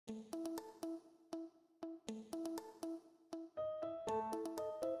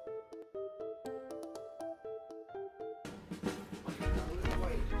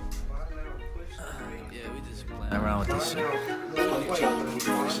Yeah, we just playing around with this shit.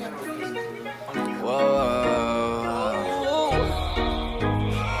 Whoa.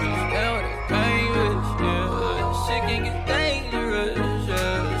 Shit can get dangerous,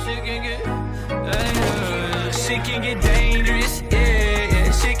 yeah. Shit can get dangerous. Shit can get dangerous,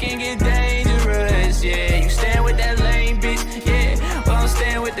 yeah. Shit can get dangerous, yeah. You stand with that lame bitch, yeah. Well, I'm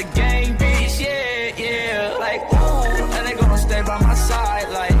staying with the gang bitch, yeah. Like, ooh, and they gonna stay by my side,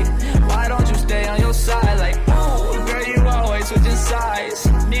 like, why don't you stay on your side? Like, ooh, girl, you always switching sides.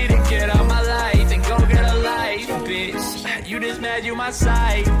 Need to get out my life and go get a life, bitch. You just mad you my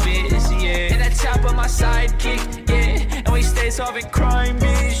side, bitch, yeah. And that chopper my sidekick, yeah. And we stay solving crime,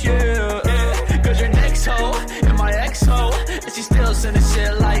 bitch, yeah. Cause your next hoe and my ex-hoe, and she still sending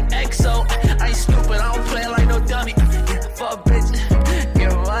shit like EXO. I ain't stupid, I don't play like no dummy. Yeah, fuck bitch,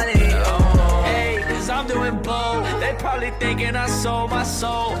 get money, oh. Hey, cause I'm doing blow. They probably thinking I sold my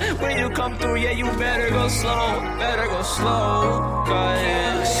soul. When you come through, yeah, you better go slow. Better go slow,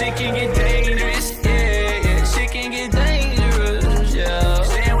 cause shit can get dangerous, yeah. Shit can get dangerous, yeah.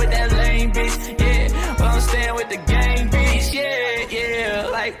 Staying with that lame bitch, yeah. Well, I'm staying with the gang bitch, yeah.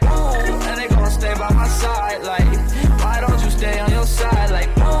 Like, ooh, and they gonna stay by my side. Like, why don't you stay on your side? Like,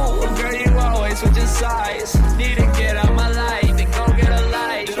 ooh, girl, you always switching sides. Need to get out my life and go get a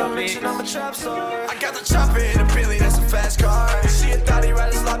life. Did I mention I'm a trap star? I got the chopper in a Billy, that's a fast car. She a thotty, ride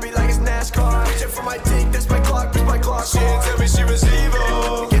a sloppy like it's NASCAR. Reaching for my dick, that's my clock, that's my clock. She didn't tell me she was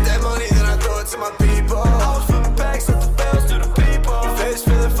evil. Get that money, then I throw it to my people. I was flipping packs, up the bells to the people. Face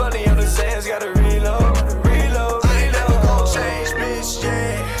feeling funny on the sands, gotta reload. I ain't never gonna change, bitch,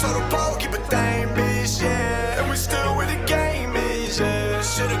 yeah. So the ball keep a thing, bitch, yeah. And we still with the game, bitch, yeah.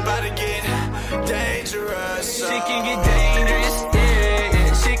 Shit about to get dangerous. Shit can get dangerous,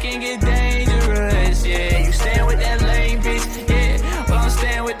 yeah. Shit can get dangerous, yeah. You stand with that lame bitch, yeah. Well, I'm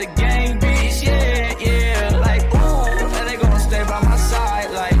staying with the gang bitch, yeah. Like, ooh, and they gonna stay by my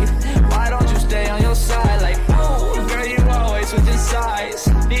side. Like, why don't you stay on your side? Like, ooh, girl, you always switching sides.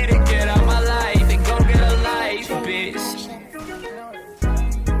 Need to get out my life and go get a life, bitch.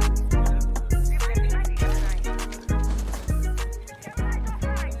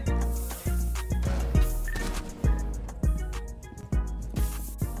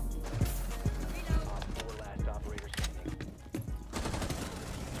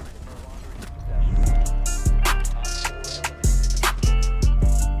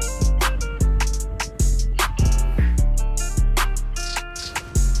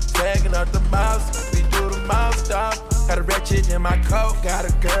 Bagging up the mouse, we do the mouse stop. Got a wretched in my coat, got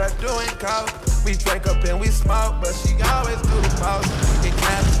a girl doing coke. We drink up and we smoke, but she always do the most. It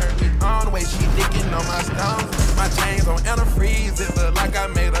kinda turned me on the way she licking on my stones. My chains on antifreeze, it look like I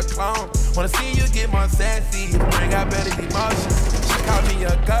made a clone. Wanna see you get more sassy, bring out better emotion. She called me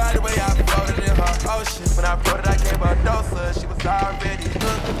a god the way I floated in her ocean. When I floated, I gave her a dose of, she was already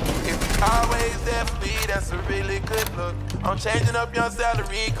hooked. It's always there for me, that's a really good look. I'm changing up your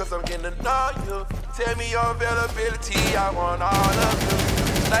salary, cause I'm getting to know you. Tell me your availability, I want all of you.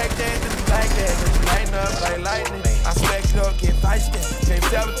 Like that, just like that, just lighten up like lightning. I spec it up, get feisty. Can't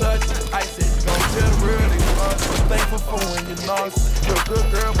sabotage it, ice it. You gon' feel really good. Thankful for when you lost. You're a good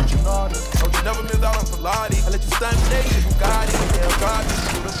girl, but you know this. Don't you never miss out on Pilates. I let you stunt today, you Bugatti. Yeah, God, just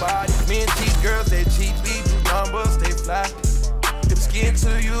do the body. Me and cheap girls, they cheap, leave you numbers, stay fly. If skin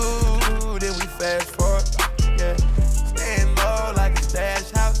to you, then we fast forward. Yeah, staying low like a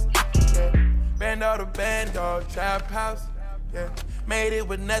stash house. Yeah, band out the band, dog, trap house. Yeah, made it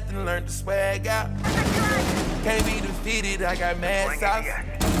with nothing, learned to swag out. Can't be defeated, I got mad sauce. Yeah.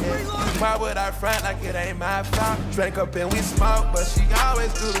 Why would I front like it ain't my fault? Drink up and we smoke, but she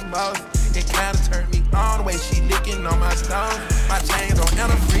always do the most. It kinda turned me on the way she licking on my stones. My chains on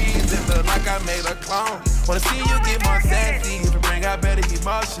antifreeze, it look like I made a clone. Wanna see you get more sassy, to bring out better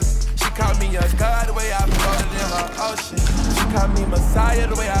emotions. She called me a god the way I floated in her ocean. She called me Messiah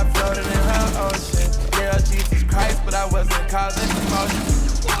the way I floated in her ocean. Yeah, Jesus Christ, but I wasn't causing emotion.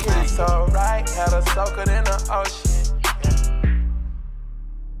 It's so right, had her soaking in the ocean. Yeah.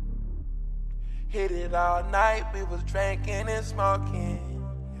 Hit it all night, we was drinking and smoking.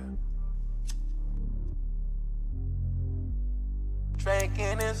 Yeah.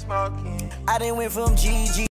 Drinking and smoking. I done went from GG